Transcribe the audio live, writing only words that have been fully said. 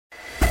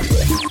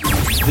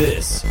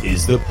This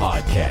is the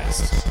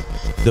podcast.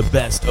 The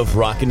best of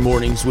Rockin'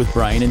 Mornings with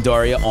Brian and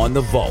Daria on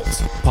the Vault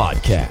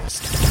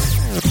podcast.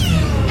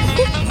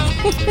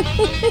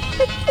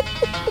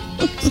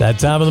 It's that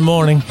time of the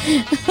morning.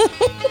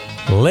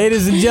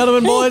 Ladies and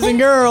gentlemen, boys and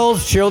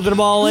girls, children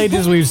of all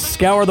ages, we've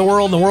scoured the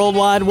world and the World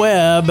Wide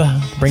Web.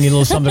 Bring you a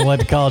little something we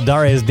like to call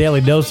Daria's Daily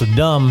Dose of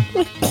Dumb.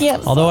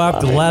 Although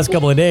after the last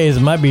couple of days,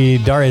 it might be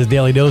Daria's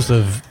Daily Dose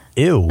of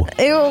Ew.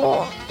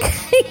 Ew.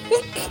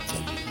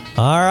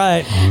 All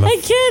right.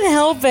 I can't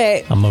help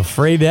it. I'm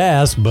afraid to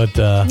ask, but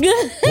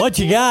what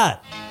you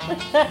got?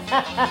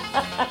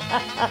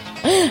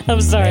 I'm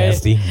sorry.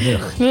 Nasty.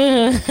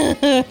 Yeah,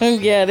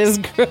 it is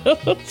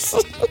gross.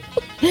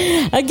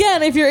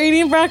 Again, if you're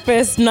eating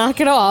breakfast,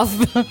 knock it off.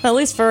 At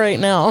least for right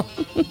now.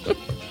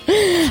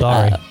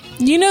 Sorry.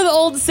 You know the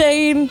old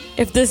saying,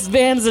 if this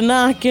van's a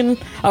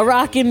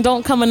rockin',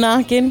 don't come a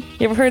knockin'?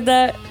 You ever heard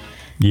that?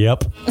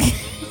 Yep.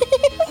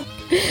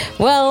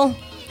 Well,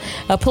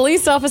 a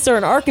police officer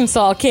in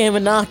Arkansas came a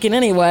knocking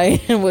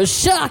anyway and was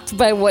shocked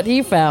by what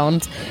he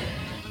found.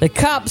 The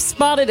cops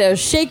spotted a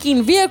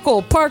shaking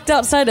vehicle parked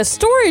outside a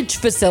storage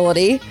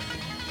facility,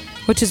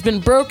 which has been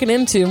broken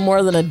into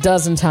more than a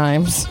dozen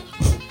times.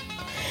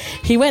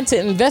 He went to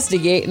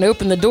investigate and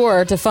opened the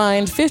door to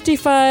find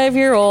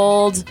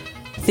 55-year-old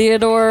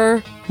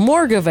Theodore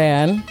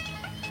Morgavan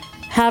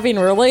having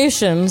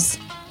relations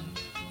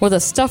with a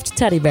stuffed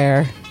teddy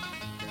bear.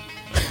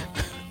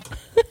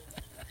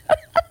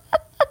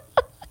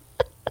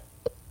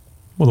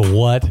 With a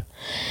what?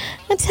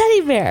 A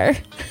teddy bear.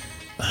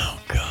 Oh,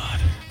 God.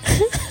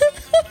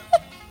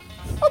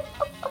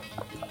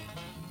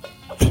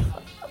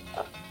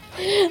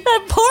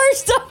 That poor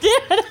stuffed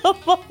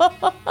animal.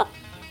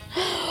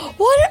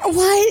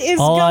 What is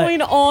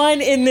going on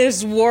in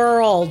this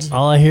world?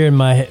 All I hear in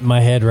my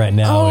head right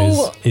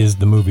now is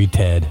the movie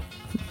Ted.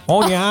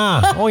 Oh,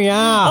 yeah. Oh,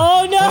 yeah.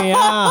 Oh, no.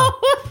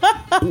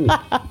 Oh,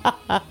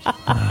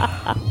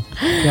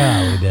 yeah.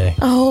 Golly day.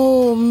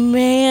 Oh,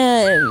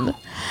 man.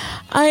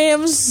 I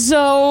am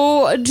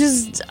so I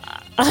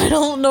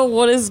don't know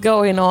what is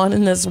going on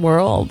in this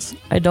world.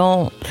 I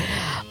don't.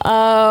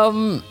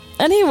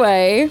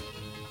 Anyway,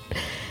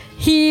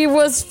 he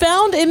was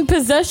found in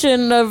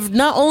possession of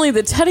not only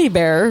the teddy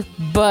bear,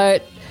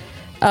 but,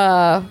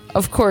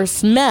 of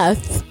course,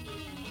 meth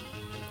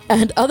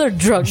and other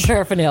drug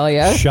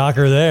paraphernalia.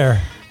 Shocker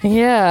there.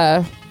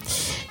 Yeah.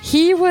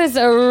 He was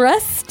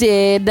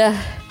arrested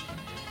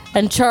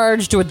and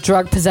charged with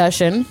drug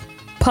possession,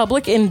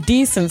 public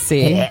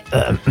indecency,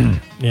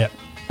 Yep.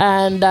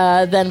 and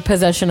then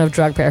possession of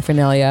drug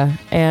paraphernalia.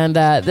 And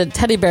the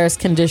teddy bear's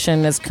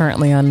condition is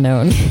currently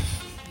unknown.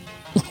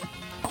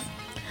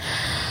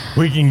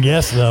 We can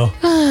guess, though.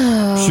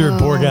 Sure,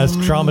 poor guy's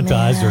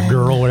traumatized, or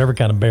girl, whatever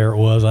kind of bear it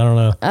was. I don't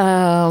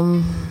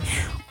know.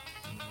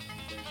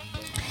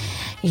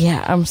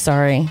 Yeah, I'm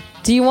sorry.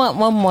 Do you want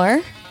one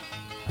more?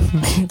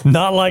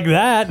 Not like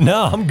that.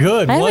 No, I'm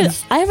good.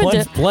 One's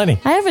plenty.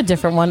 I have a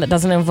different one that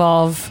doesn't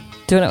involve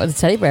doing it with a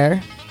teddy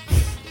bear.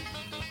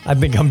 I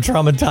think I'm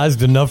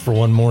traumatized enough for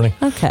one morning.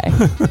 Okay.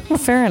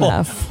 Fair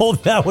enough.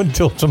 Hold that one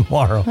till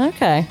tomorrow.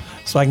 Okay.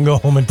 So I can go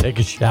home and take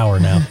a shower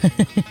now.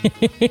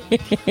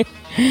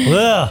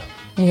 Ugh.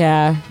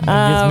 Yeah.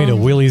 That gets me to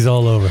willies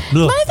all over. Ugh.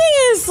 My thing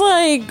is,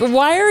 like,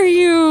 why are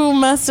you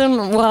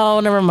messing...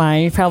 Well, never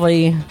mind. You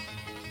probably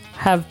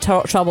have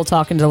trouble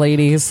talking to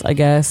ladies, I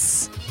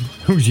guess.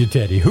 Who's your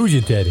teddy? Who's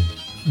your teddy?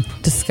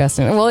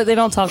 Disgusting. Well, they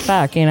don't talk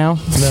back, you know?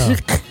 No.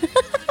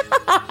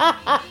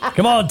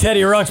 Come on,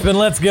 Teddy Ruxpin,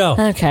 let's go.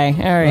 Okay.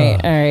 All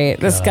right.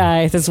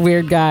 This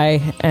weird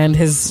guy, and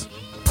his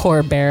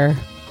poor bear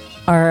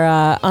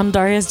are on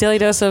Daria's Daily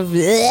Dose of...